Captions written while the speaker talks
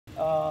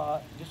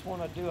just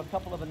want to do a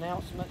couple of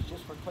announcements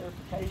just for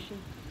clarification.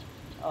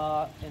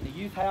 In the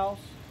youth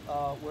house,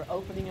 we're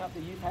opening up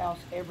the youth house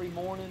every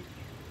morning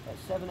at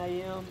 7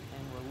 a.m. and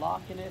we're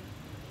locking it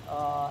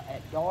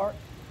at dark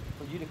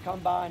for you to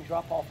come by and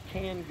drop off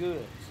canned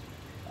goods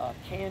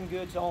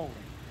only.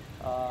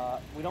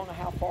 We don't know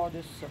how far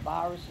this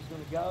virus is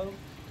going to go,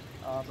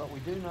 but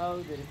we do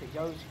know that if it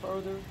goes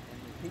further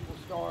and people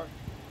start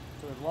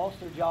to have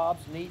lost their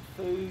jobs, need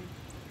food,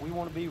 we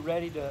want to be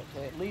ready to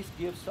at least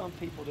give some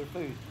people their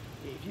food.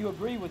 If you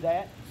agree with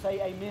that,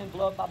 say amen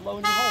by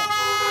blowing your horn.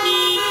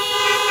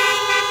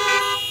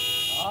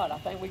 All right, I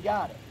think we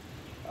got it.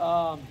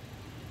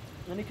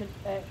 Let me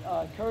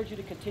encourage you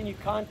to continue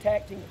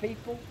contacting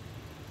people,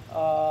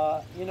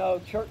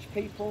 church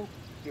people,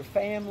 your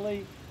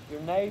family,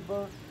 your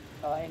neighbor,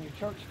 and your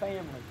church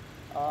family.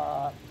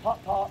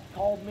 Pop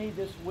called me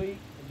this week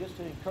just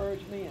to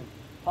encourage me, and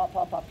Pop,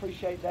 I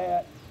appreciate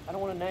that. I don't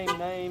want to name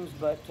names,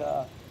 but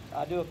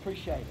I do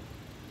appreciate it.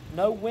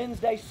 No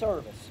Wednesday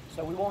service,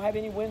 so we won't have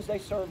any Wednesday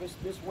service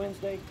this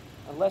Wednesday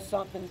unless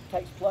something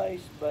takes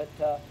place, but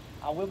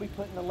I will be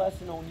putting the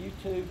lesson on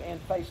YouTube and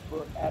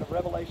Facebook out of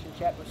Revelation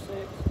chapter 6.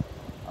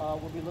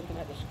 We'll be looking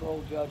at the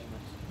scroll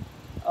judgments.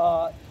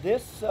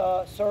 This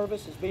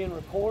service is being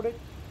recorded,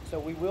 so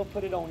we will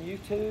put it on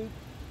YouTube,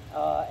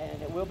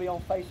 and it will be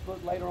on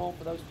Facebook later on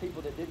for those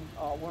people that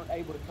weren't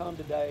able to come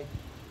today,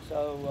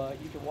 so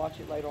you can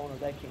watch it later on or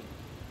they can.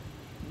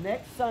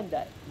 Next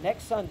Sunday,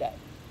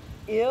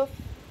 if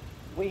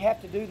we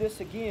have to do this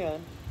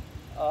again,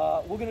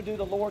 we're going to do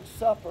the Lord's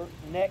Supper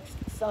next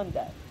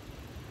Sunday.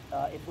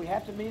 If we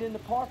have to meet in the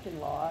parking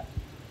lot,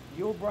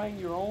 you'll bring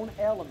your own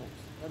elements.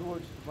 In other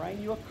words,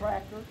 bring you a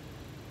cracker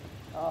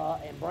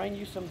and bring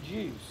you some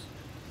juice.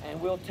 And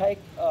we'll take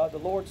the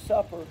Lord's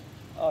Supper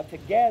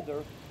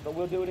together, but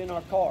we'll do it in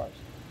our cars.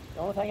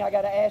 The only thing I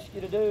got to ask you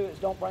to do is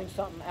don't bring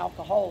something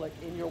alcoholic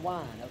in your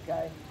wine,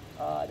 okay?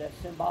 That's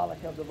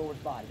symbolic of the Lord's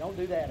body. Don't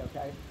do that,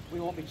 okay? We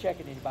won't be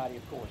checking anybody,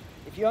 of course.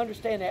 If you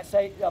understand that,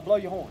 say, blow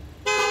your horn.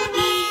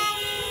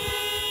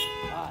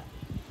 All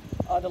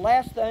right. The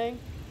last thing,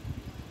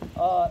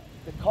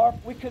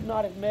 we could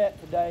not have met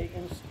today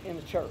in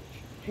the church,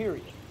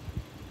 period.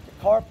 The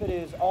carpet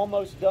is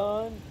almost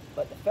done,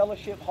 but the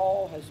fellowship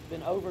hall has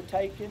been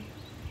overtaken.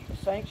 The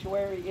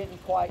sanctuary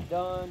isn't quite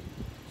done.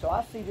 So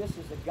I see this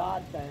as a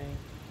God thing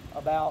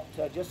about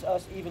just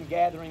us even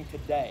gathering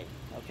today,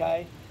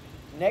 okay?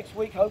 Next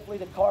week, hopefully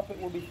the carpet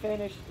will be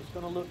finished. It's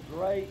going to look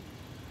great.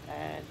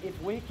 And if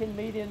we can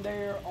meet in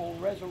there on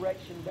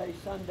Resurrection Day,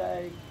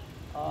 Sunday,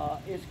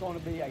 it's going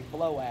to be a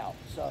blowout.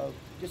 So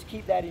just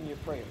keep that in your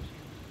prayers.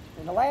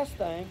 And the last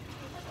thing,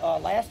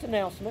 last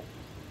announcement,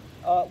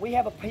 we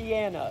have a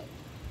piano.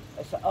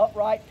 It's an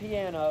upright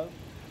piano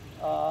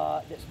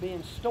that's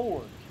being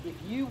stored. If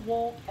you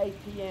want a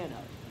piano,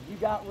 you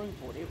got room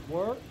for it. It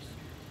works,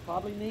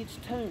 probably needs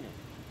tuning.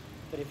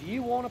 But if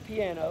you want a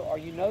piano or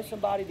you know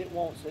somebody that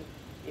wants it,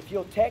 if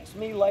you'll text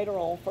me later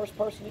on, first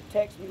person that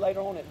texts me later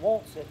on that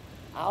wants it,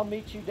 I'll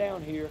meet you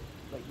down here,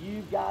 but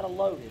you've got to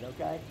load it,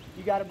 okay?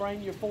 You got to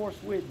bring your force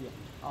with you,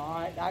 all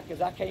right? Because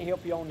I can't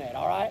help you on that,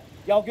 all right?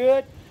 Y'all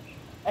good?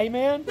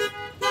 Amen?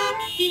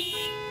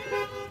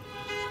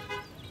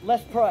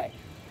 Let's pray.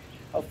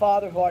 Oh,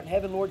 Father, who art in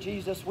heaven, Lord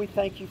Jesus, we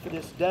thank you for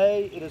this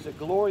day. It is a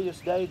glorious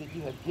day that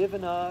you have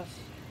given us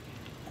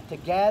to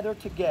gather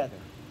together.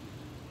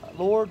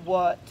 Lord,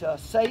 what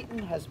Satan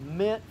has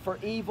meant for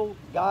evil,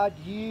 God,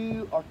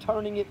 you are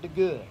turning it to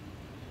good.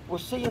 We're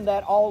seeing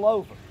that all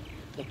over.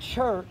 The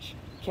church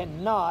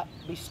cannot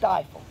be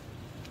stifled.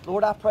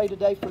 Lord, I pray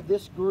today for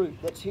this group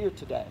that's here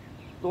today.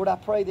 Lord, I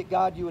pray that,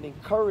 God, you would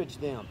encourage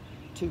them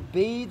to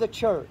be the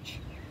church.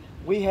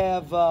 We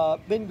have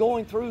been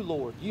going through,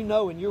 Lord, you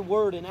know in your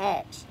word in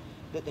Acts,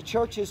 that the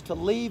church is to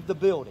leave the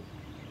building.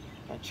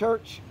 And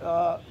church,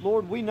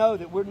 Lord, we know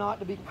that we're not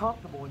to be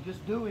comfortable in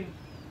just doing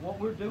what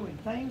we're doing.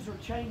 Things are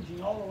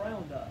changing all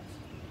around us.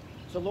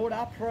 So, Lord,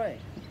 I pray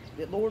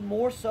that, Lord,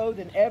 more so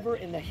than ever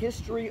in the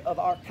history of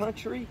our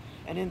country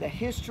and in the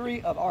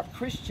history of our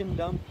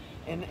Christendom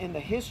and in the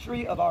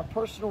history of our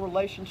personal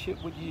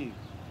relationship with you,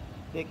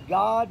 that,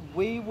 God,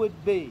 we would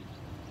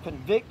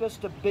convict us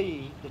to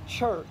be the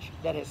church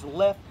that has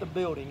left the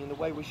building in the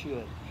way we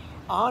should.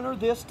 Honor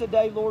this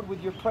today, Lord,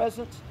 with your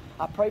presence.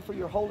 I pray for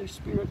your Holy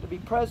Spirit to be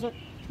present.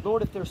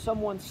 Lord, if there's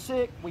someone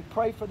sick, we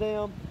pray for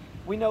them.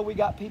 We know we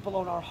got people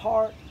on our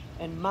heart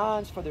and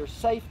minds for their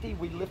safety.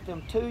 We lift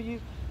them to you.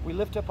 We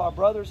lift up our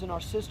brothers and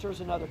our sisters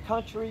in other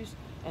countries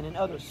and in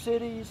other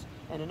cities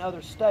and in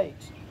other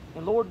states.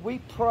 And Lord, we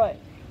pray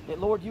that,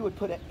 Lord, you would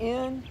put an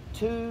end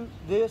to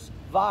this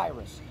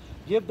virus.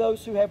 Give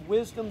those who have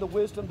wisdom the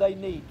wisdom they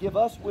need. Give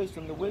us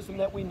wisdom, the wisdom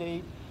that we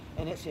need.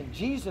 And it's in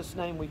Jesus'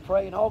 name we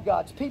pray. And all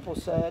God's people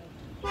said,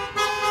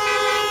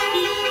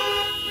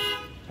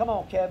 come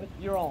on, Kevin,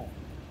 you're on.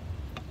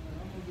 I'm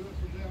going to do it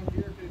from down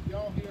here. Did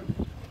y'all hear?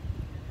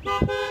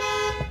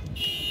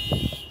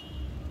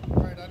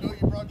 All right, I know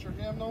you brought your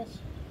hymnals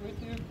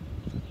with you.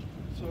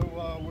 So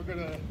we're going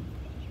to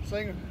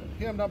sing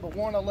hymn number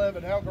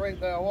 111, How Great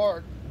Thou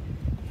Art.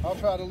 I'll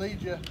try to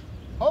lead you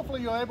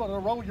hopefully you're able to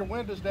roll your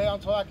windows down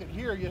so I can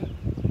hear you.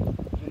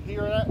 And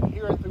hear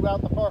it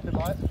throughout the parking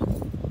lot.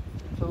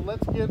 So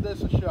let's give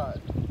this a shot.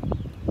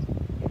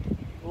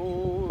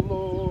 Oh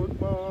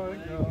Lord my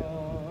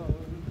God,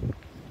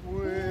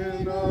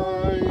 when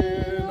I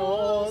in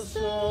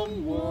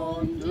awesome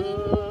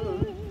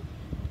wonder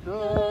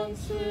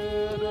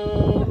consider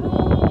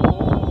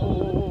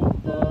all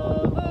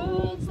the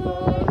worlds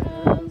thy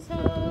hands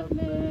have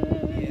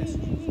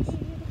made,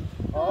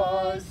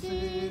 I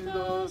see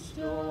the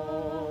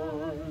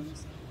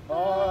stars,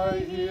 I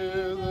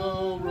hear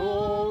the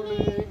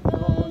rolling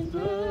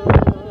thunder,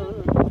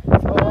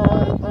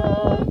 I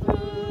pass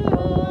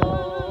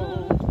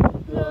throughout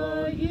the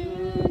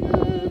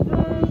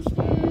universe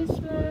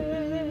displayed.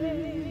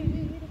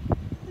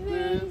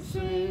 Then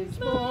sings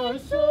my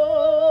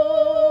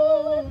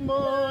soul,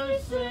 my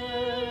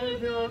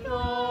Savior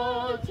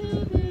God, to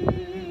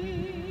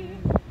thee.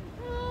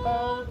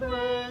 How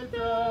great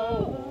thou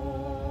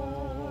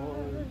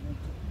art,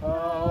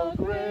 how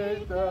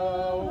great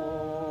thou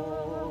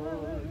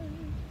art.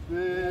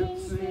 Then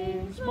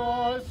sings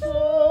my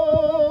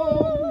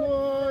soul,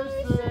 my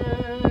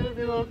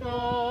Savior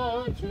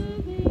God, to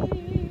thee.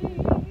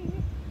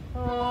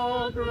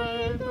 How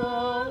great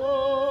thou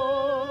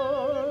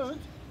art,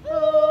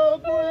 how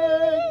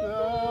great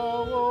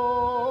thou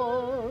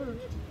art.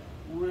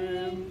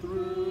 When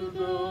through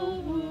the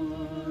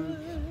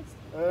woods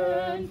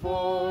and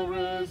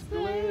forest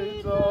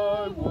glades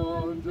I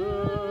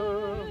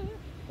wander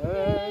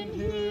and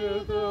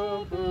hear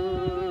the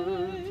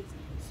birds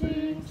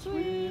sing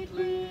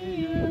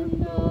sweetly in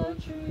the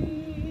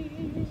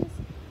trees.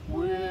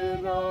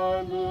 When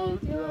I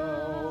look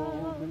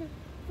down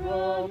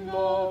from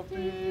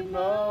lofty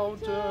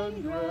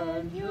mountain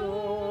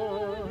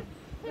grandeur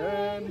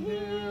and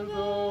hear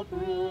the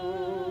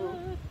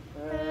brook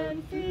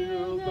and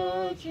feel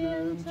the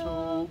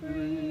gentle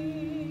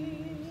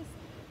breeze,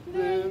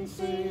 then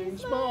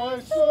sings my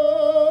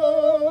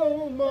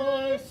soul,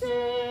 my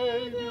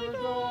Savior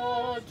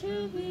God,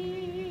 to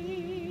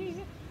thee.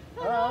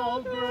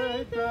 How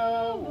great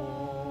thou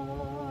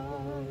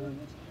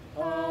art,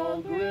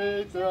 how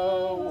great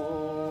thou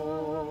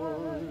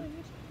art.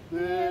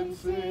 Then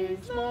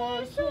sings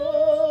my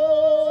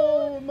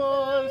soul,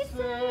 my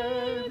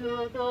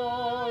Savior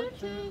God,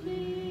 to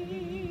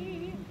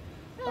thee.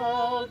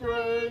 How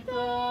great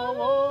thou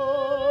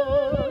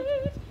art,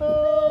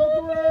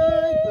 how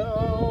great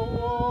thou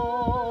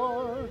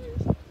art.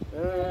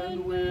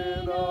 And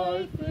when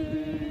I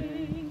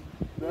think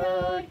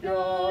that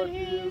God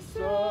his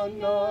Son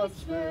not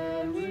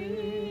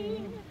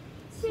sparing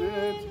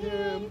sent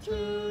him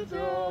to die,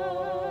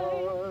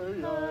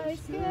 I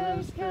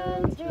scarce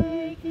can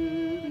take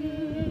it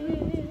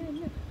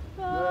in,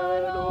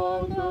 that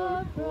on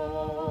the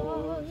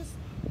cross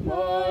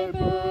my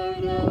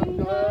burden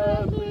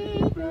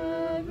gladly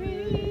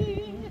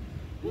bearing,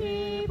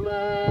 he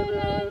bled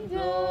and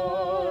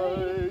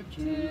died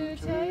to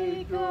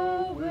take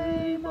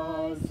away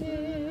my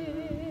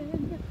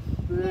sin.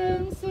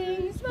 Then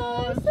sings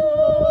my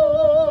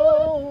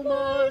soul,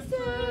 my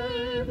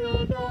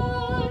Savior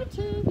God,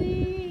 to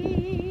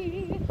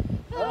thee.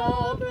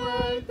 How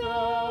great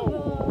thou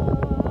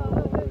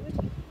art,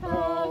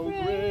 how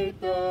great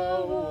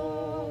thou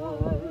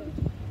art.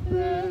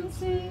 Then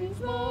sings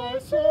my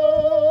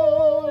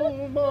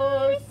soul,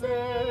 my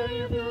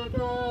Savior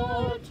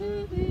God,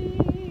 to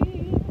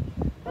thee.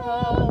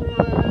 How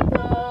great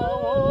thou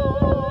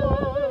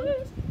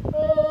art,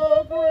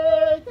 how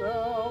great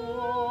thou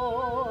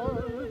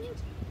art.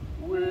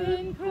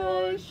 When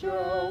Christ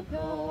shall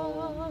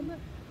come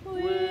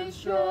with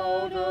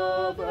shout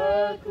of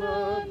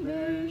acclamation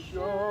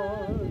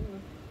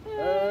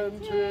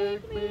and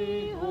take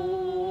me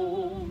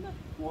home,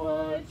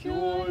 what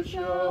joy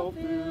shall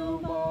fill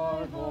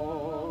my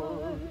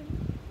heart.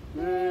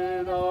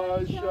 Then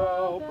I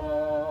shall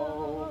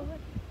bow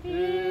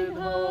in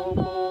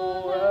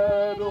humble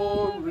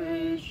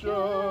adoration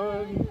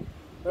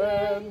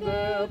and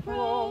there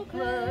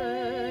proclaim,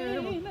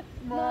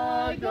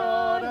 my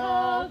God,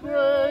 how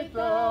great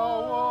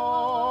thou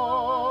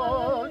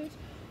art.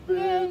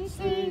 Then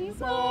sings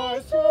my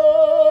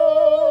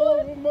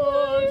soul,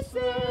 my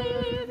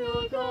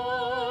Savior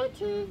God,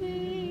 to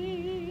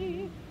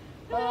thee.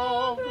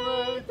 How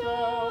great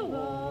thou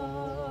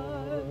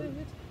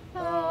art,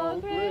 how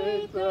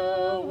great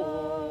thou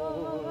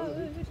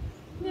art.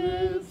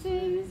 Then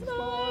sings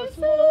my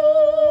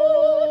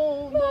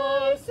soul,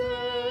 my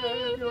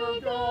Savior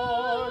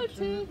God,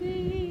 to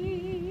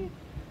thee.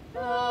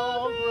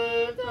 How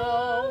great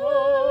thou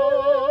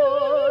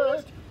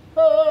art,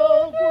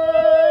 how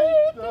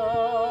great thou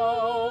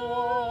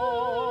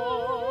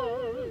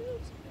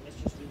art.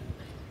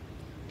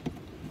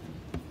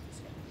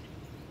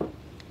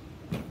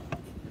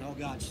 And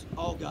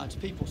all God's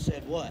people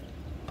said what?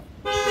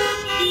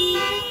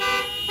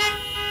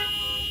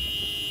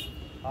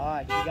 All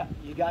right,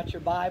 you got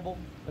your Bible?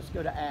 Let's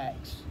go to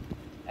Acts.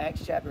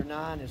 Acts chapter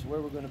 9 is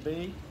where we're going to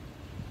be.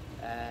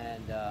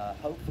 And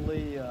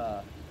hopefully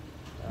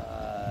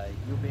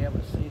you'll be able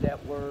to see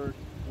that word.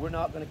 We're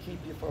not going to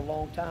keep you for a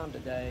long time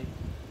today.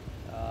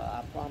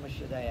 I promise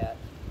you that.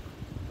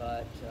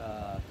 But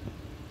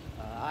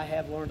I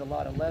have learned a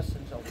lot of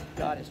lessons.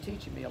 God is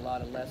teaching me a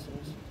lot of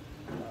lessons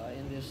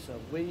in this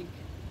week,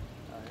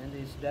 in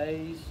these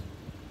days.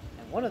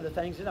 And one of the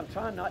things is I'm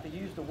trying not to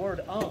use the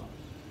word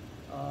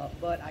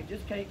but I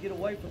just can't get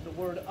away from the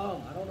word I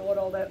don't know what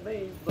all that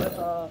means,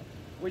 but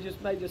we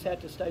may just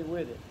have to stay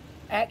with it.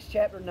 Acts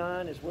chapter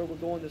 9 is where we're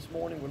going this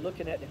morning. We're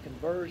looking at the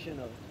conversion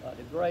of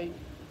the great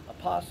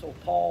apostle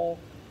Paul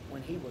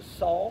when he was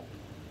Saul.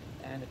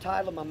 And the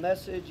title of my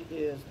message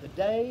is The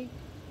Day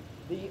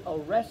the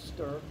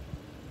Arrestor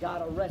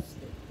Got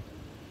Arrested.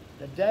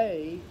 The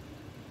day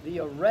the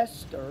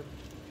Arrestor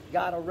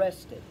got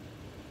arrested.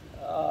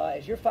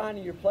 As you're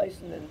finding your place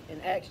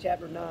in Acts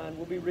chapter 9,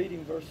 we'll be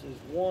reading verses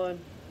 1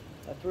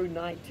 through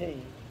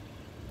 19.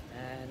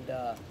 And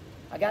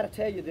I got to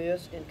tell you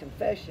this in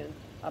confession.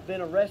 I've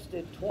been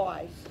arrested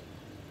twice.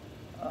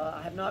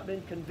 I have not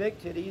been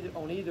convicted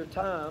on either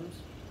times.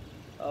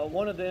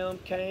 One of them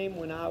came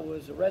when I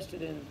was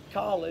arrested in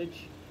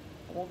college.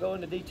 I won't go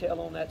into detail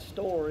on that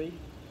story.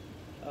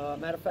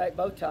 Matter of fact,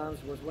 both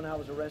times was when I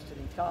was arrested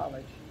in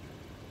college.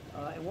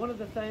 And one of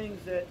the things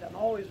that I'm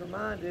always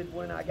reminded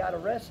when I got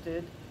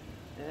arrested,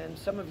 and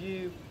some of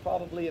you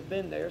probably have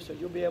been there, so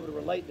you'll be able to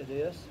relate to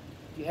this.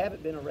 If you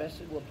haven't been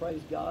arrested, well,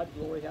 praise God,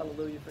 glory,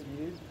 hallelujah for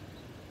you.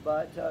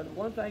 But the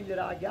one thing that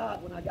I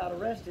got when I got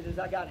arrested is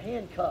I got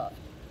handcuffed.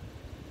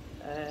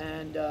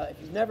 And if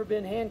you've never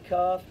been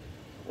handcuffed,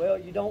 well,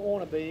 you don't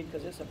want to be,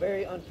 because it's a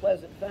very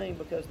unpleasant thing,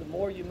 because the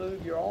more you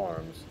move your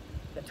arms,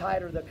 the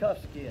tighter the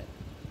cuffs get.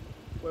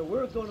 Well,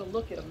 we're going to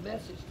look at a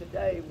message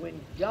today when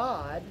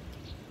God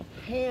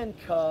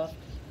handcuffed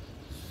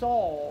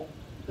Saul,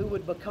 who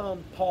would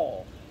become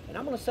Paul. And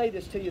I'm going to say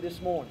this to you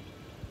this morning.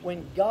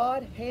 When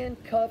God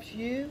handcuffs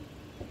you,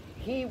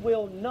 He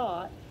will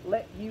not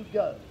let you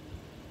go.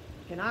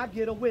 Can I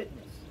get a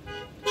witness?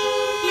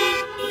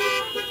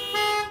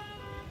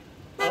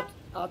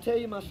 I'll tell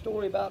you my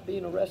story about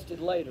being arrested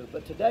later,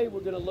 but today we're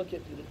going to look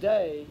at the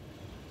day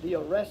the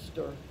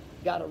arrestor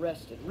got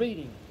arrested.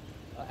 Reading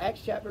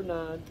Acts chapter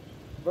 9,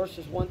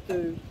 verses 1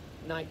 through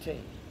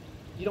 19.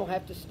 You don't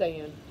have to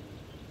stand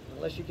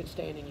unless you can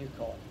stand in your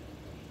car.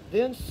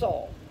 Then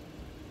Saul,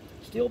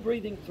 still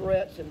breathing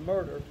threats and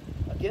murder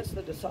against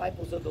the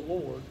disciples of the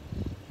Lord,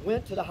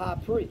 went to the high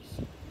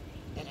priest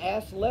and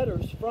asked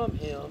letters from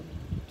him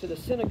to the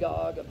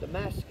synagogue of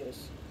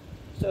Damascus,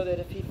 so that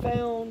if he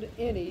found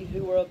any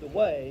who were of the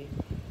way,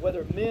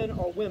 whether men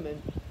or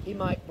women, he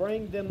might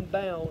bring them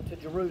bound to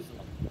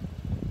Jerusalem.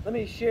 Let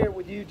me share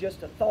with you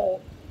just a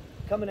thought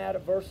coming out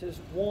of verses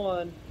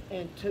 1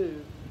 and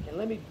 2, and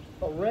let me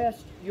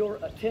arrest your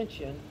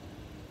attention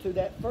to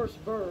that first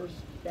verse,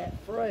 that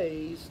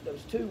phrase,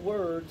 those two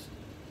words,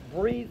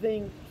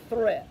 breathing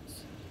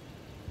threats.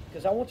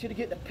 Because I want you to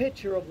get the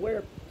picture of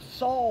where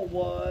Saul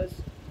was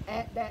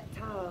at that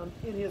time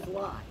in his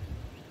life.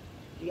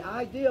 The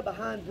idea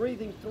behind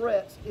breathing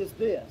threats is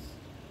this.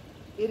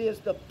 It is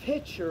the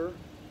picture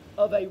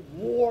of a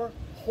war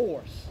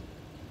horse.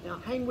 Now,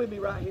 hang with me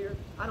right here.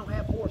 I don't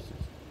have horses,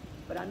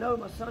 but I know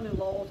my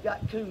son-in-law's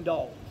got coon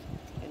dogs,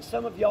 and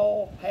some of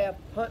y'all have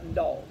hunting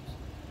dogs.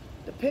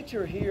 The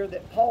picture here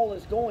that Paul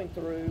is going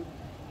through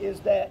is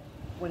that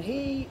when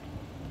he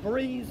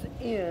breathes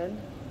in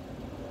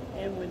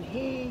and when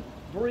he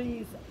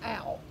breathes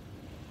out,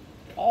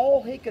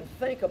 all he could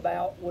think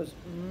about was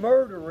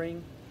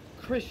murdering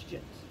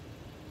Christians.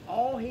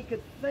 All he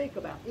could think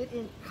about. It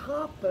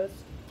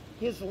encompassed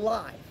his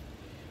life.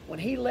 When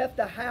he left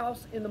the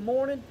house in the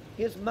morning,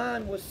 his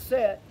mind was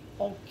set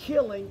on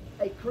killing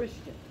a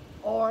Christian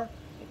or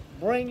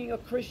bringing a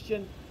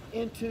Christian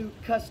into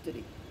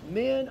custody.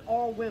 Men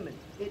or women,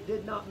 it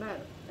did not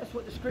matter. That's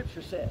what the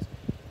scripture says.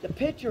 The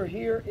picture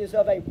here is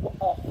of a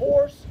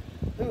horse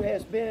who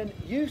has been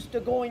used to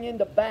going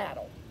into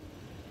battle.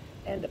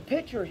 And the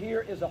picture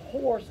here is a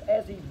horse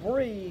as he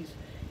breathes.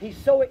 He's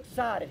so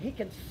excited. He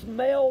can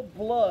smell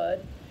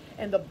blood,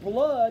 and the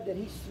blood that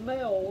he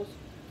smells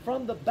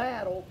from the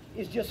battle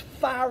is just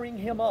firing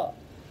him up.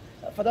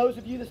 For those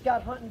of you that's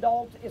got hunting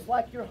dogs, it's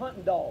like your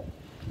hunting dog.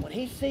 When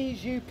he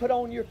sees you put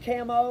on your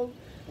camo,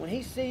 when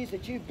he sees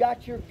that you've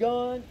got your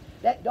gun,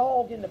 that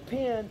dog in the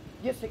pen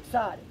gets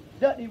excited.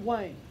 Doesn't he,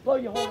 Wayne? Blow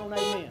your horn on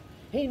amen.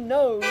 He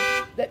knows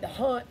that the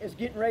hunt is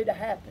getting ready to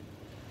happen.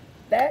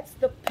 That's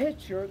the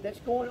picture that's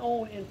going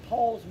on in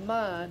Paul's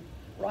mind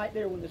right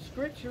there when the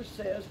scripture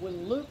says,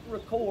 when Luke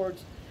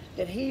records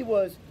that he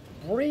was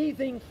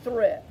breathing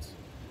threats.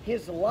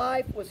 His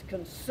life was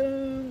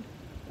consumed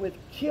with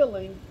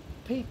killing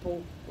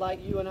people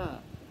like you and I.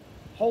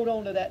 Hold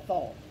on to that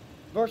thought.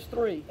 Verse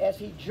 3, as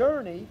he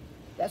journeyed,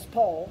 that's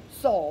Paul,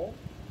 Saul,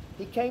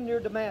 he came near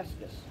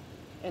Damascus,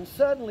 and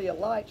suddenly a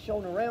light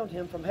shone around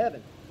him from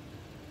heaven.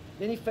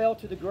 Then he fell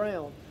to the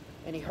ground,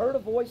 and he heard a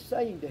voice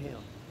saying to him,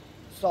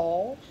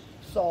 Saul,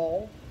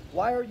 Saul,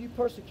 why are you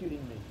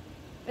persecuting me?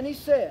 And he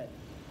said,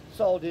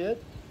 Saul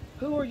did,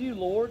 who are you,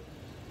 Lord?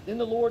 Then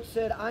the Lord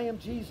said, I am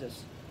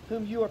Jesus,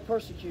 whom you are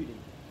persecuting.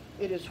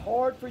 It is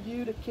hard for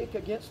you to kick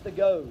against the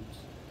goads.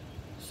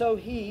 So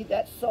he,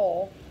 that's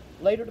Saul,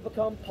 later to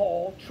become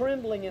Paul,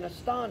 trembling and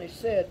astonished,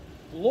 said,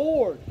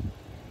 Lord,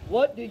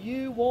 what do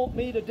you want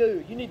me to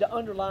do? You need to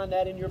underline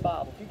that in your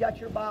Bible. If you got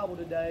your Bible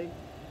today,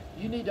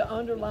 you need to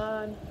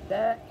underline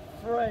that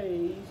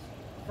phrase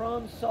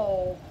from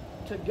Saul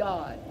to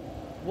God.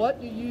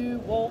 What do you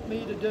want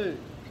me to do?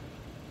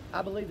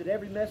 I believe that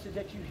every message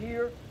that you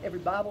hear, every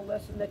Bible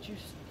lesson that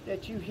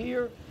you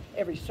hear,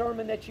 every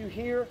sermon that you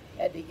hear,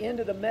 at the end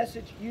of the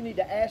message, you need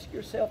to ask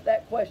yourself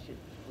that question.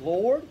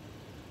 Lord,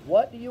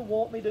 what do you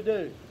want me to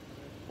do?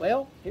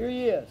 Well, here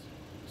he is.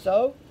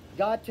 So,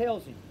 God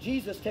tells him,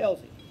 Jesus tells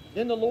him,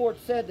 then the Lord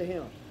said to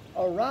him,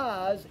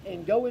 arise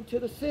and go into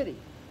the city,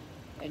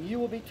 and you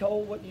will be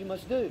told what you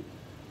must do.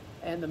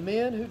 And the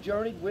men who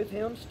journeyed with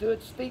him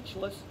stood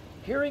speechless,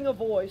 hearing a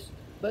voice,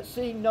 but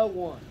seeing no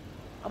one.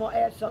 I'm going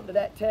to add something to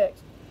that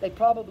text. They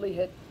probably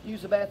had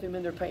used the bathroom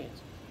in their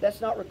pants.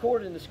 That's not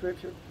recorded in the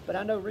scripture, but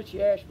I know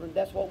Richie Ashburn,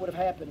 that's what would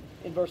have happened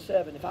in verse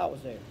 7 if I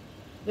was there.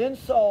 Then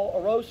Saul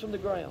arose from the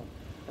ground,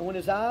 and when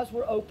his eyes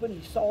were open,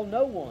 he saw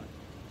no one,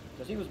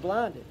 because he was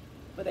blinded.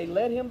 But they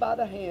led him by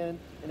the hand,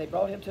 and they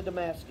brought him to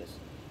Damascus.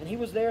 And he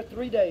was there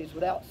 3 days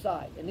without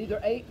sight, and neither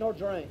ate nor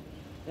drank.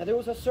 Now there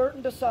was a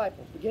certain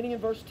disciple, beginning in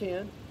verse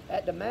 10,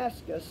 at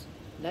Damascus,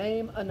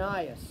 named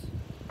Ananias.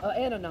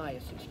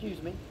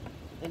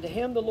 And to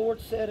him the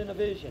Lord said in a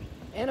vision,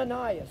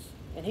 Ananias.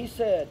 And he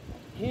said,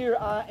 Here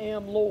I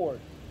am, Lord.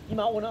 You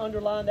might want to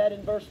underline that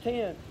in verse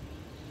 10.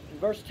 In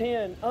verse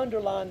 10,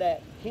 underline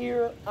that.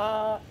 Here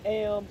I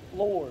am,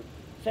 Lord.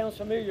 Sounds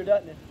familiar,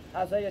 doesn't it?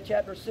 Isaiah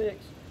chapter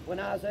 6, when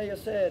Isaiah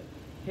said,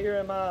 Here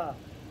am I.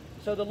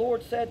 So the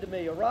Lord said to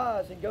me,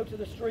 Arise and go to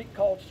the street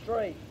called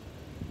Straight,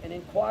 and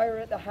inquire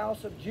at the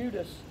house of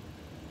Judas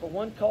for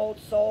one called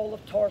Saul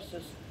of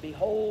Tarsus.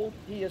 Behold,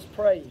 he is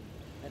praying.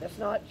 And that's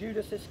not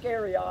Judas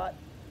Iscariot.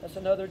 That's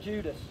another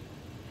Judas.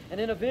 And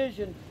in a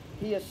vision,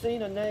 he has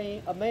seen a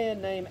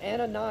man named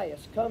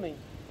Ananias coming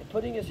and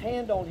putting his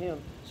hand on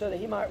him so that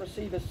he might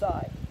receive his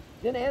sight.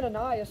 Then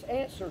Ananias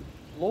answered,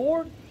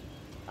 Lord,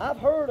 I've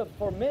heard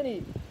from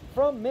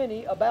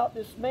many about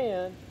this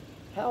man,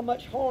 how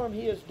much harm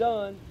he has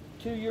done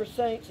to your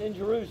saints in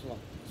Jerusalem.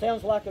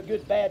 Sounds like a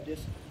good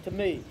Baptist to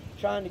me,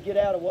 trying to get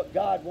out of what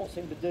God wants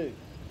him to do.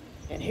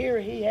 And here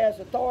he has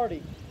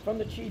authority from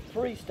the chief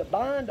priest to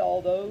bind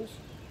all those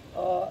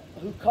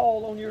who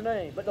call on your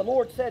name. But the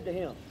Lord said to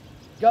him,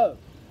 Go,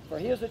 for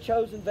he is a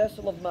chosen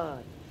vessel of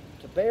mine,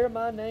 to bear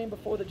my name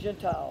before the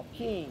Gentile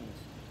kings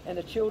and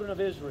the children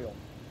of Israel.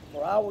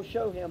 For I will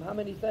show him how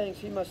many things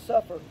he must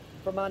suffer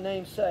for my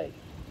name's sake.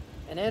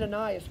 And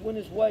Ananias went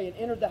his way and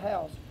entered the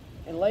house,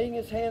 and laying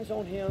his hands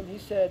on him, he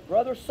said,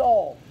 Brother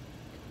Saul,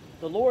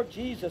 the Lord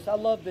Jesus, I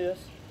love this,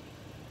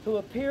 who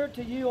appeared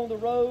to you on the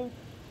road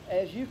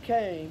as you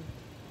came,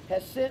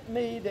 has sent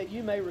me that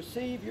you may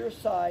receive your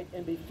sight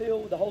and be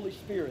filled with the Holy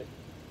Spirit.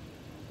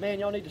 Man,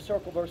 y'all need to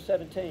circle verse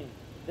 17.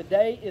 The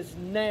day is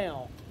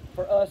now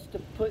for us to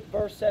put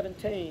verse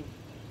 17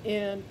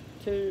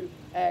 into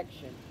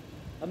action.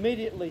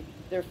 Immediately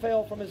there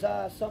fell from his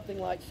eyes something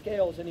like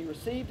scales, and he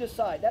received his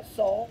sight. That's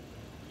Saul.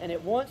 And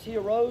at once he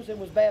arose and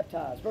was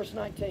baptized. Verse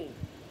 19.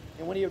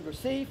 And when he had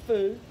received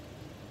food,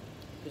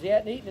 because he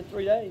hadn't eaten in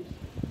 3 days,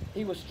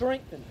 he was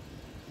strengthened.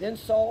 Then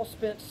Saul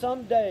spent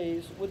some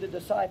days with the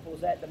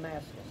disciples at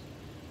Damascus.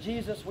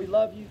 Jesus, we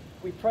love you.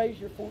 We praise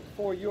you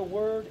for your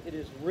word. It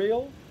is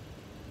real,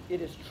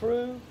 it is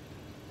true,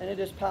 and it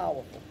is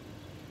powerful.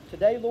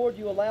 Today, Lord,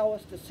 you allow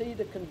us to see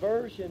the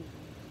conversion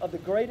of the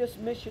greatest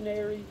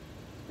missionary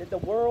that the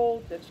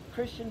world, that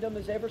Christendom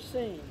has ever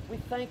seen. We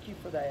thank you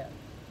for that.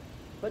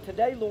 But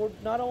today, Lord,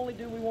 not only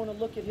do we want to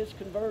look at his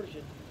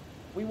conversion,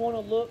 we want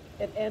to look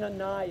at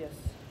Ananias.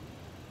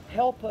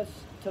 Help us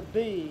to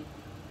be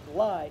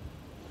like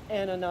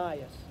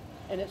Ananias.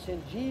 And it's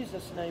in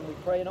Jesus' name we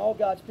pray. And all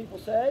God's people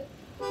said?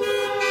 All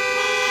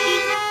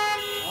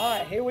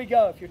right, here we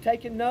go. If you're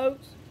taking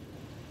notes,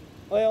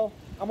 well,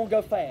 I'm going to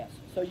go fast,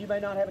 so you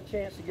may not have a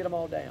chance to get them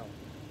all down.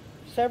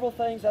 Several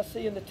things I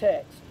see in the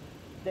text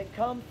that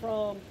come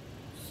from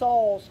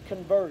Saul's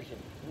conversion.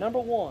 Number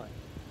one,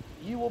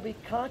 you will be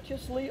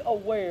consciously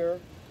aware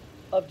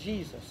of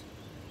Jesus.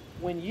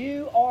 When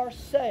you are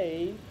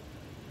saved,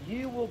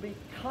 you will be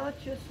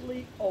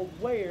consciously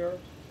aware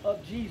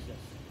of Jesus.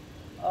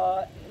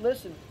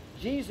 Listen,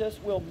 Jesus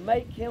will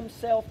make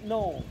himself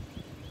known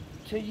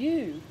to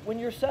you when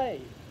you're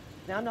saved.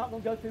 Now, I'm not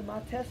going to go through my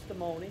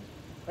testimony,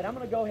 but I'm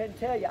going to go ahead and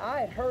tell you, I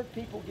had heard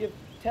people give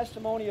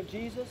testimony of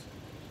Jesus.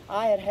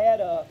 I had had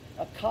a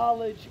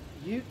college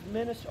youth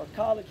minister or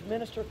college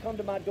minister come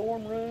to my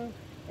dorm room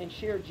and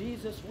share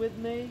Jesus with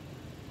me.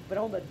 But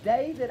on the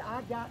day that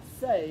I got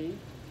saved,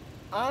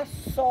 I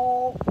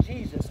saw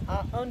Jesus.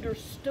 I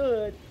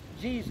understood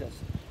Jesus.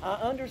 I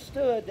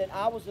understood that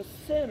I was a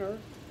sinner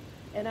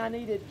and I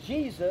needed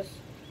Jesus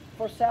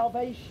for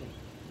salvation.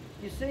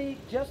 You see,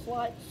 just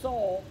like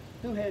Saul,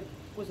 who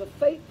was a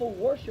faithful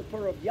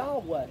worshiper of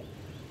Yahweh,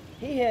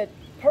 he had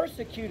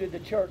persecuted the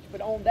church,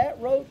 but on that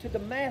road to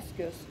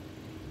Damascus,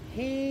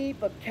 he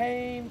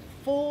became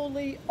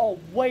fully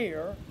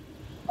aware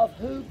of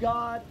who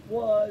God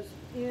was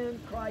in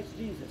Christ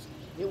Jesus.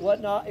 It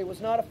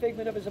was not a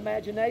figment of his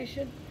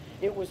imagination.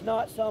 It was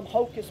not some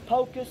hocus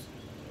pocus.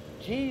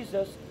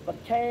 Jesus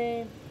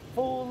became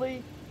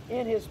fully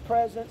in his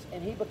presence,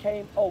 and he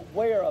became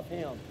aware of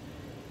him.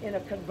 In a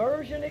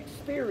conversion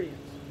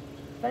experience,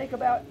 think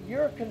about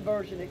your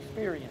conversion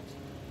experience.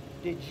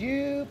 Did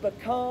you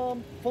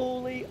become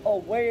fully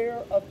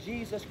aware of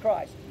Jesus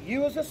Christ?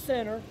 You as a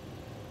sinner,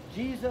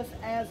 Jesus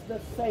as the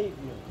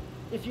Savior.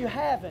 If you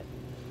haven't,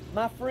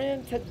 my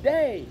friend,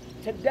 today,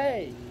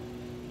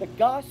 the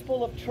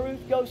gospel of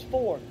truth goes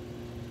forth.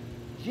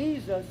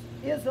 Jesus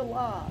is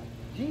alive.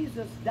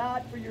 Jesus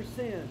died for your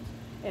sins,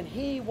 and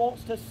he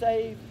wants to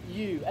save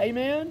you.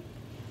 Amen?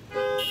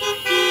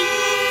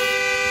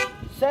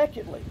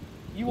 Secondly,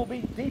 you will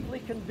be deeply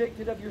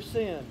convicted of your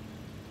sin.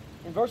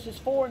 In verses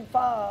 4 and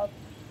 5,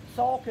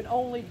 Saul could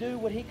only do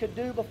what he could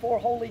do before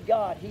holy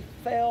God. He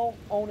fell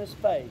on his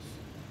face.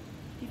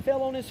 He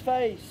fell on his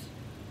face.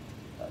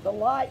 The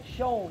light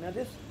shone. Now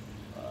this,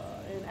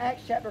 in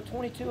Acts chapter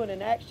 22 and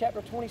in Acts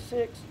chapter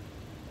 26,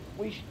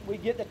 we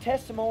get the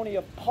testimony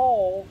of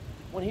Paul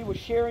when he was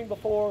sharing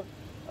before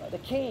the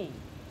king.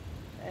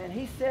 And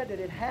he said that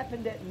it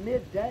happened at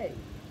midday.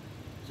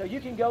 So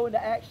you can go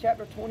into Acts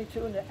chapter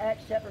 22 and to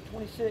Acts chapter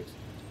 26,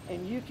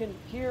 and you can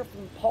hear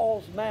from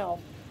Paul's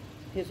mouth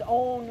his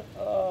own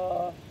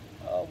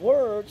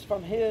words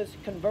from his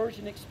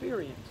conversion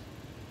experience.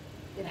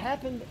 It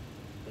happened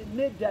at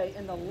midday,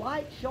 and the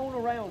light shone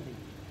around him,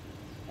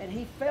 and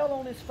he fell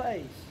on his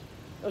face.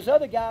 Those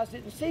other guys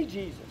didn't see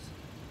Jesus.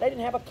 They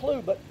didn't have a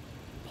clue, but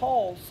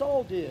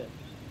Saul did.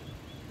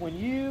 When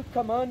you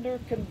come under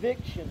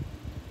conviction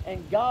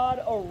and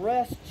God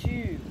arrests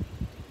you,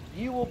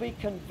 you will be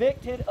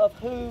convicted of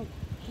who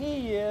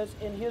he is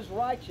in his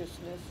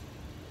righteousness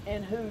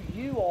and who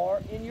you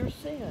are in your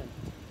sin.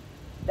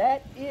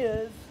 That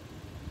is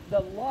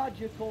the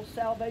logical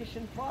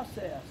salvation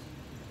process.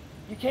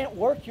 You can't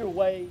work your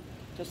way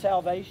to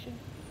salvation.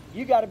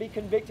 You got to be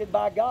convicted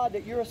by God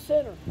that you're a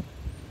sinner.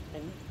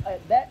 And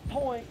at that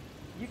point,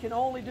 you can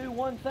only do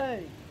one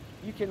thing.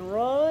 You can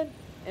run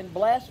and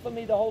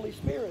blaspheme the Holy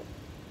Spirit,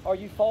 or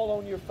you fall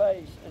on your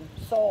face. And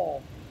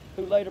Saul,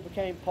 who later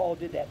became Paul,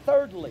 did that.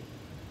 Thirdly,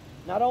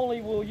 not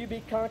only will you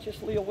be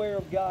consciously aware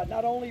of God,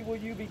 not only will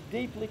you be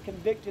deeply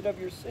convicted of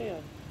your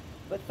sin,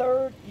 but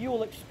third, you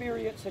will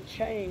experience a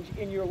change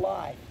in your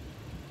life.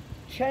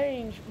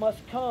 Change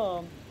must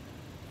come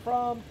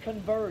from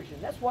conversion.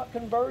 That's what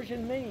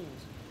conversion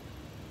means.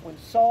 When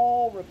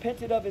Saul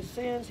repented of his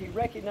sins, he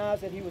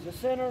recognized that he was a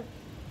sinner.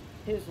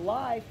 His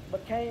life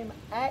became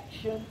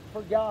action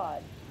for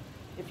God.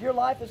 If your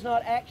life is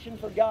not action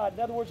for God, in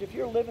other words, if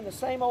you're living the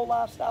same old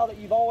lifestyle that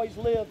you've always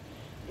lived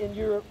in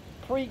your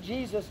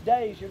pre-Jesus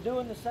days, you're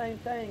doing the same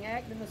thing,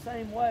 acting the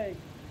same way,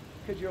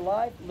 could your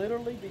life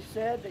literally be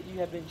said that you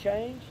have been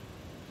changed?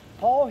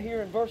 Paul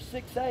here in verse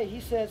 6a, he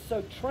says,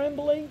 "So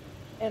trembling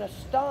and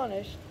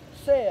astonished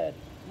said,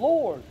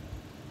 Lord,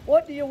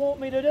 what do you want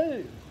me to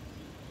do?"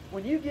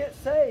 When you get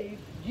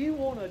saved, you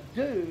want to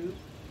do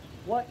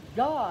what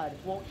God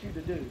wants you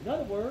to do. In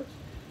other words,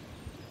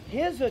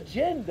 his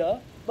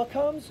agenda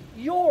becomes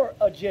your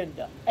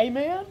agenda.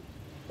 Amen?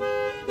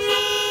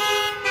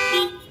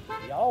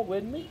 Y'all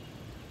with me?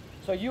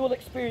 So you will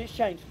experience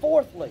change.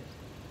 Fourthly,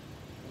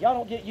 y'all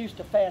don't get used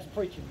to fast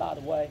preaching, by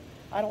the way.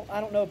 I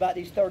don't know about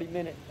these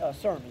 30-minute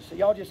sermons, so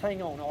y'all just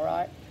hang on, all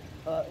right?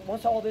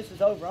 Once all this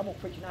is over, I'm going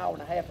to preach an hour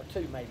and a half or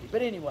two maybe.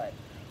 But anyway,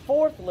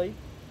 fourthly,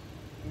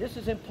 and this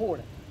is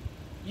important,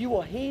 you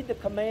will heed the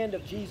command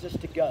of Jesus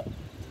to go.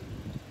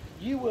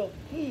 You will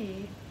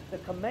heed the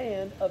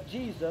command of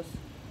Jesus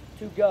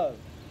to go.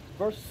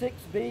 Verse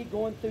 6b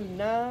going through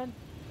 9,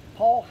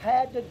 Paul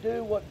had to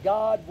do what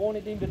God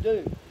wanted him to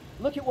do.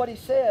 Look at what he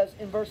says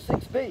in verse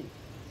 6b.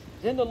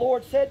 Then the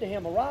Lord said to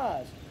him,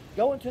 "Arise,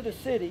 go into the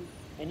city,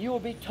 and you will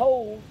be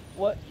told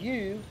what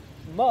you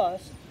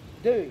must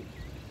do."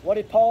 What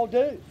did Paul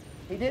do?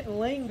 He didn't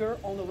linger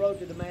on the road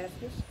to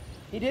Damascus.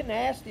 He didn't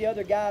ask the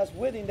other guys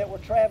with him that were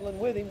traveling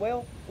with him,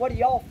 "Well, what do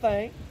y'all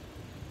think?"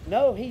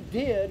 No, he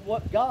did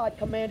what God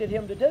commanded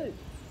him to do.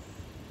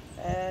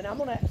 And I'm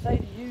going to say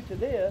to you to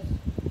this,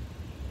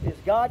 is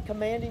God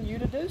commanding you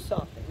to do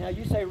something? Now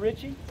you say,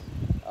 "Richie,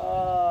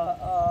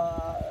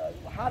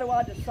 how do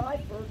I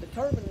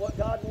determine what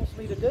God wants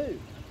me to do?"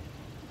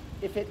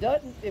 If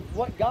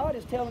what God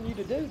is telling you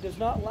to do does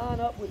not line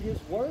up with his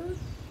word,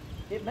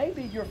 it may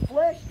be your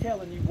flesh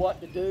telling you what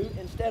to do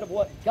instead of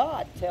what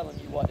God telling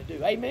you what to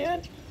do.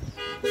 Amen?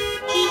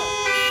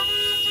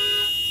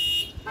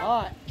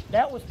 All right.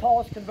 That was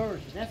Paul's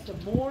conversion. That's the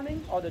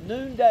morning or the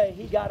noonday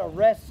he got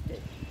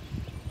arrested.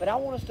 But I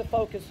want us to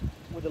focus,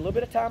 with a little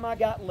bit of time I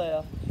got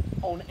left,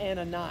 on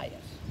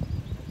Ananias.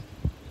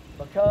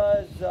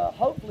 Because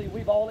hopefully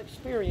we've all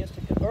experienced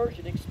a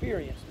conversion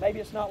experience. Maybe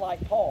it's not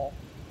like Paul,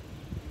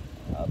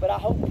 but I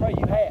hope and pray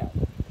you have.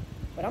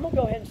 But I'm going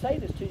to go ahead and say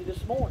this to you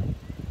this morning.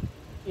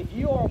 If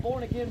you are a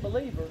born-again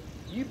believer,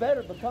 you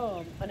better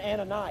become an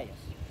Ananias.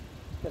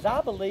 Because I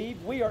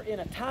believe we are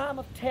in a time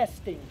of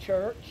testing,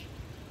 church.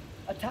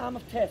 A time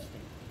of testing.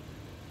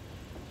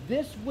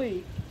 this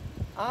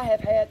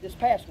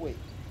past week,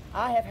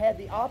 I have had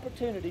the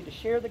opportunity to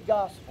share the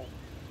gospel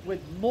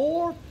with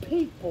more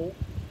people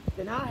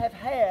than I have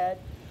had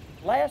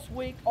last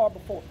week or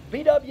before.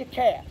 B.W.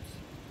 Capps.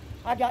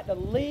 I got to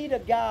lead a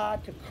guy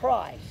to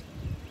Christ.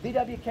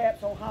 B.W.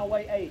 Capps on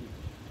Highway 80.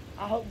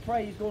 I hope and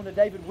pray he's going to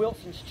David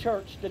Wilson's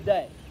church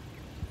today.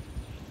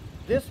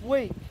 This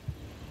week,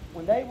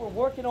 when they were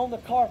working on the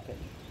carpet,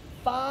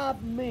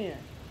 5 men,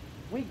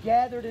 we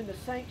gathered in the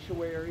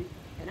sanctuary,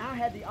 and I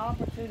had the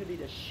opportunity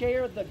to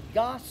share the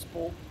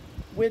gospel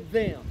with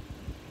them.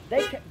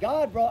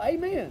 God brought,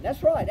 amen,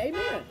 that's right,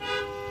 amen.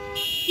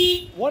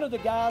 One of the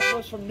guys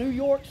was from New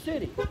York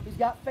City. He's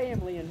got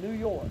family in New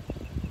York.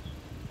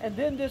 And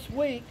then this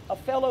week, a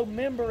fellow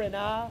member and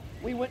I,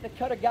 we went to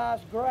cut a guy's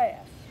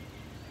grass.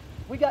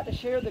 We got to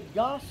share the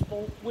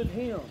gospel with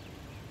him.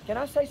 Can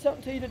I say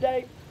something to you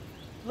today?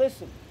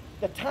 Listen,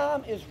 the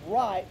time is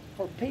right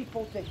for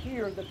people to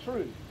hear the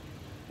truth.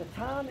 The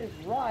time is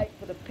right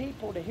for the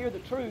people to hear the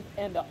truth,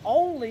 and the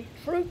only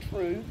true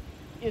truth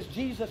is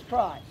Jesus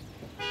Christ.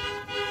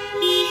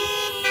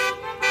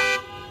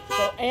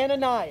 So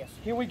Ananias,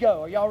 here we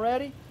go. Are y'all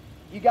ready?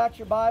 You got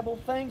your Bible?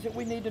 Things that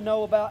we need to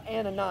know about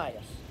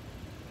Ananias.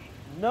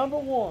 Number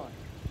one,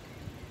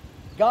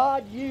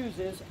 God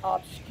uses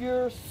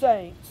obscure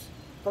saints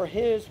for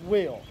His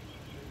will.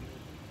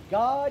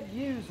 God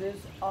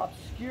uses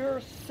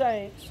obscure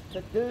saints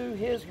to do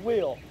His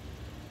will.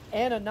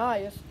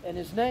 Ananias, and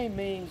his name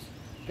means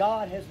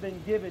God has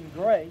been given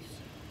grace,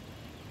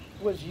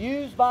 was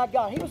used by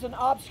God. He was an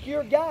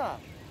obscure guy.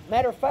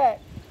 Matter of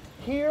fact,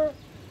 here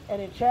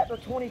and in chapter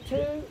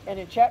 22 and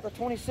in chapter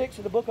 26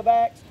 of the book of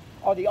Acts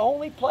are the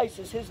only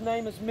places his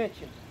name is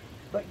mentioned.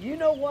 But you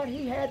know what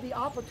he had the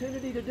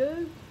opportunity to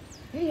do?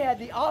 He had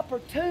the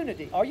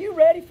opportunity. Are you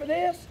ready for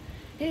this?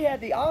 He had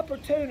the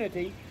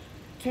opportunity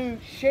to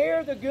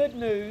share the good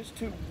news,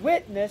 to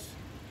witness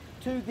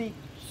to the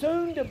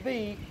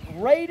soon-to-be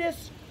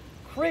greatest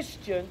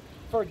Christian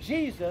for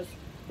Jesus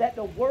that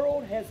the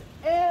world has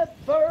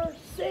ever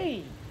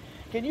seen.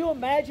 Can you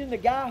imagine the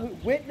guy who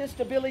witnessed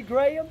to Billy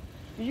Graham?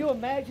 Do you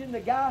imagine the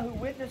guy who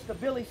witnessed to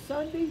Billy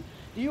Sunday?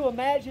 Do you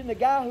imagine the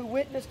guy who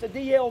witnessed to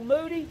D.L.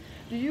 Moody?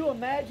 Do you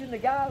imagine the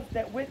guys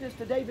that witnessed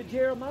to David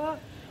Jeremiah?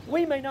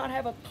 We may not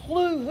have a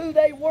clue who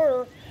they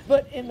were,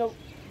 but in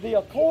the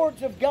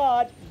accords of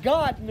God,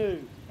 God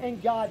knew,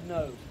 and God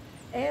knows.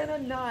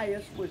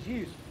 Ananias was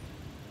used.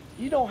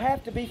 You don't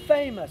have to be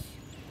famous.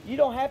 You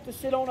don't have to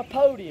sit on a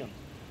podium.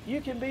 You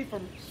can be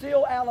from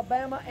Seal,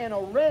 Alabama, and a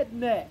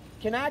redneck.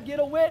 Can I get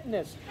a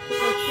witness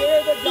to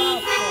share the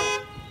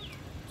gospel?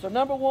 So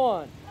number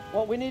one,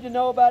 what we need to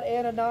know about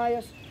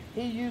Ananias,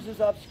 he uses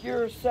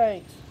obscure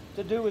saints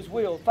to do his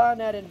will. Find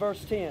that in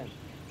verse 10.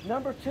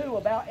 Number two,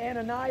 about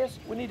Ananias,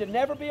 we need to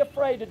never be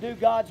afraid to do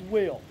God's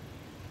will.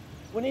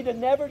 We need to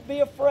never be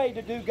afraid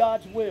to do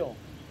God's will.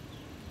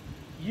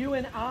 You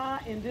and I,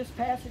 in this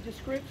passage of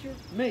Scripture,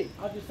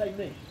 I'll just say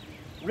me,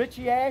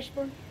 Richie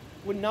Ashburn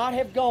would not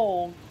have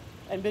gone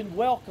and been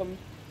welcomed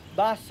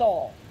by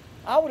Saul.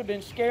 I would have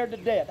been scared to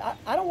death.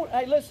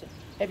 Hey, listen,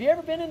 have you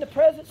ever been in the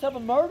presence of a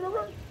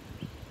murderer?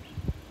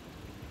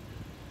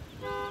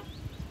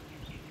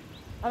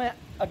 I mean,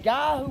 a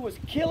guy who was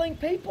killing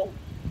people?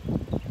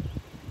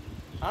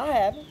 I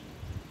haven't.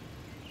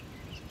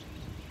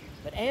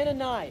 But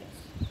Ananias,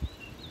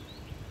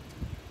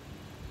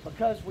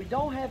 because we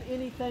don't have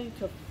anything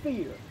to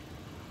fear,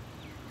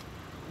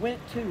 went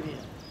to him.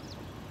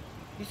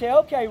 You say,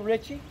 okay,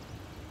 Richie,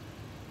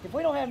 if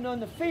we don't have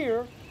nothing to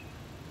fear,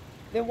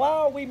 then why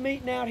are we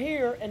meeting out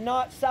here and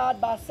not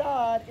side by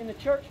side in the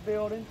church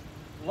building,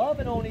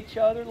 loving on each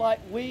other like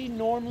we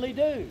normally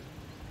do?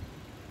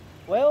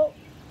 Well,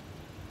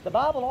 the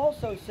Bible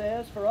also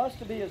says for us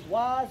to be as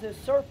wise as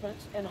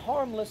serpents and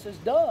harmless as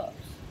doves.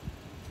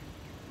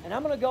 And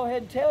I'm going to go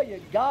ahead and tell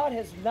you, God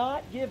has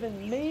not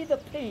given me the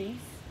peace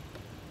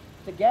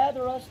to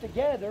gather us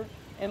together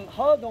and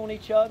hug on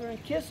each other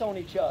and kiss on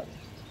each other.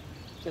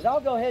 Because I'll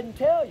go ahead and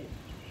tell you,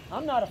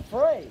 I'm not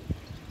afraid.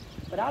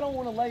 But I don't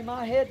want to lay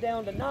my head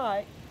down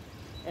tonight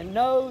and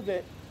know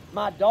that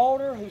my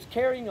daughter who's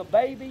carrying a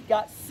baby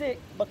got sick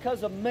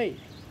because of me.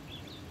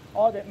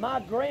 Or that my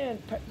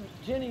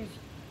Jenny's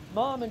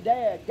mom and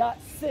dad got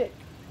sick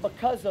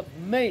because of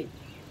me.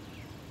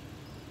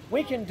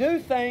 We can do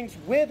things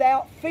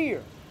without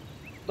fear,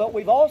 but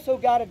we've also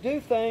got to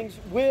do things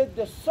with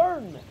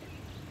discernment.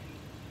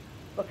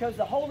 Because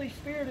the Holy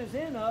Spirit is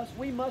in us,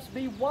 we must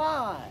be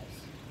wise.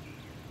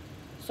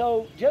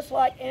 So just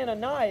like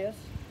Ananias,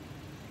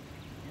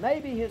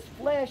 maybe his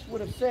flesh would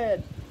have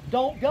said,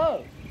 don't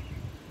go.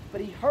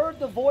 But he heard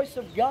the voice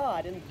of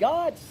God, and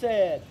God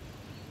said,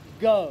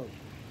 go.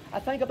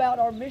 I think about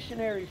our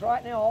missionaries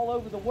right now all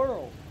over the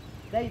world.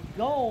 They've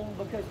gone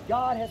because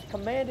God has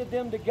commanded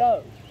them to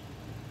go.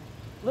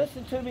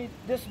 Listen to me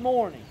this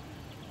morning.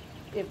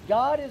 If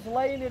God is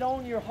laying it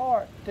on your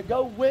heart to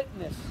go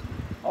witness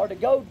or to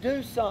go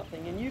do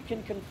something, and you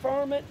can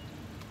confirm it,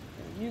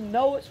 you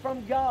know it's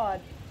from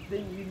God,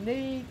 then you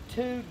need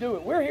to do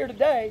it. We're here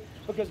today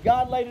because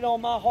God laid it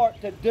on my heart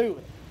to do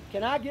it.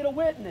 Can I get a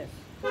witness?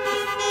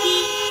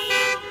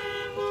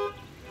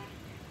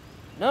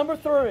 Number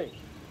 3.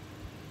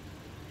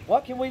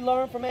 What can we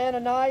learn from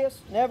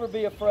Ananias? Never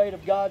be afraid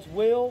of God's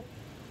will.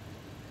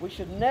 We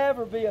should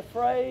never be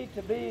afraid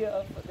to be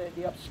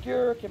the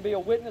obscure can be a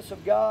witness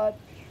of God.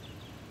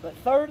 But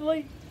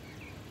thirdly,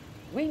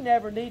 we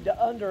never need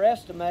to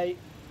underestimate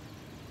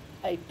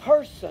a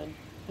person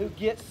who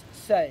gets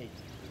saved.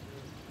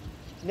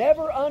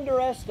 Never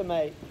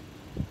underestimate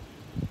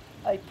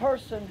a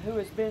person who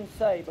has been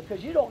saved,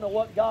 because you don't know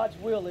what God's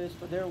will is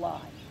for their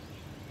life.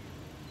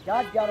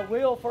 God's got a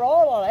will for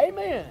all of it.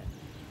 Amen.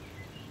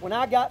 When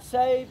I got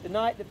saved, the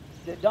night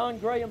that Don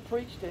Graham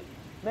preached at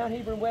Mount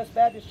Hebron West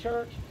Baptist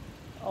Church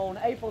on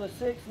April the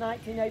 6th,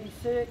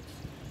 1986,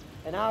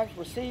 and I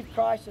received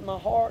Christ in my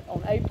heart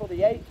on April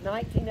the 8th,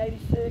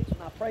 1986,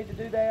 when I prayed to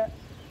do that,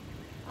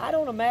 I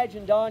don't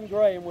imagine Don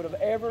Graham would have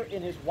ever,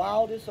 in his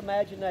wildest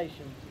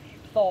imagination,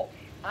 thought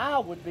I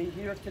would be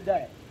here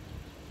today.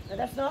 And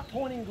that's not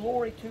pointing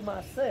glory to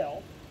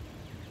myself.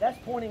 That's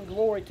pointing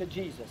glory to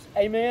Jesus.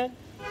 Amen?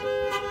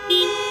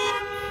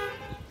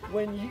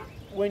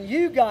 When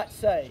you got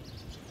saved,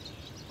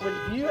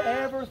 would you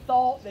ever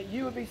thought that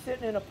you would be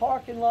sitting in a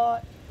parking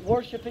lot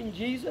worshiping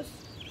Jesus?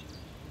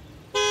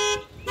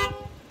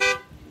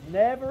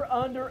 Never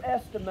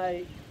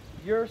underestimate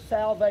your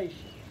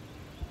salvation,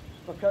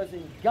 because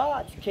in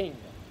God's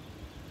kingdom,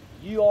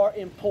 you are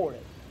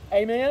important.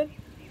 Amen?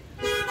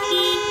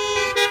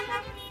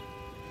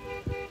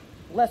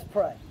 Let's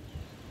pray.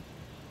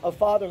 Oh,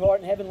 Father who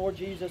art in heaven, Lord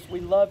Jesus, we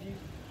love you.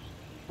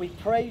 We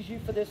praise you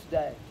for this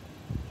day.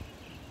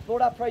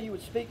 Lord, I pray you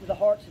would speak to the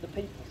hearts of the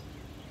people.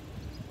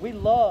 We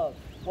love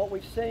what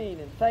we've seen,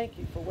 and thank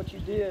you for what you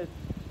did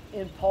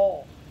in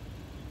Paul.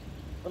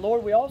 But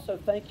Lord, we also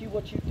thank you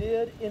what you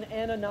did in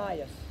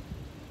Ananias.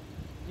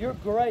 Your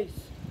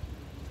grace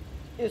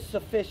is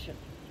sufficient.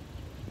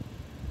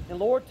 And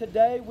Lord,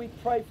 today we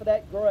pray for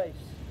that grace.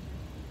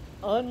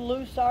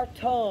 Unloose our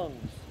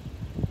tongues.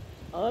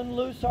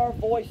 Unloose our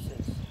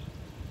voices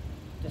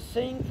to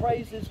sing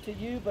praises to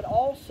you, but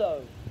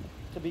also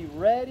to be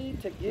ready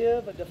to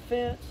give a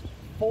defense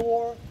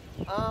for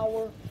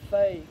our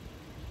faith.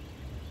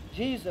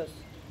 Jesus,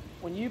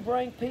 when you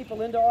bring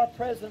people into our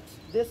presence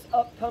this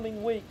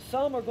upcoming week,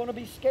 some are going to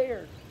be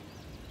scared.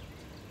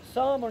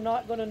 Some are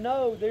not going to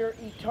know their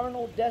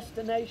eternal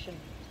destination.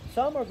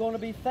 Some are going to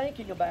be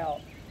thinking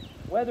about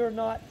whether or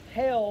not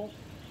hell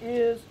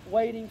is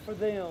waiting for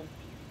them.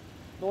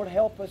 Lord,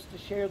 help us to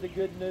share the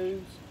good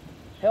news.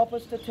 Help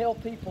us to tell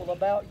people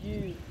about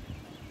you.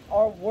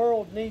 Our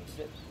world needs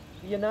it.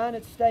 The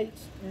United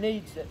States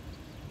needs it.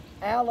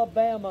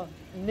 Alabama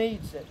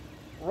needs it.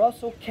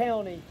 Russell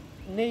County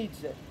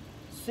needs it.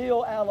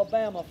 Seal,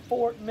 Alabama,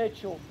 Fort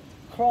Mitchell,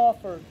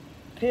 Crawford,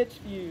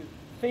 Pittsview,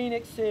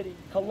 Phoenix City,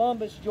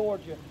 Columbus,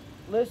 Georgia.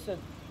 Listen,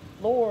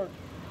 Lord,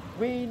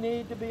 we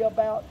need to be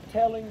about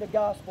telling the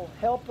gospel.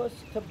 Help us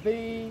to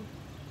be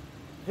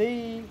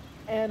the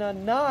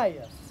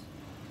Ananias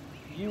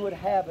you would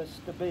have us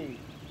to be.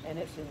 And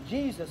it's in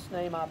Jesus'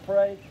 name I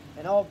pray.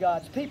 And all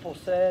God's people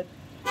said,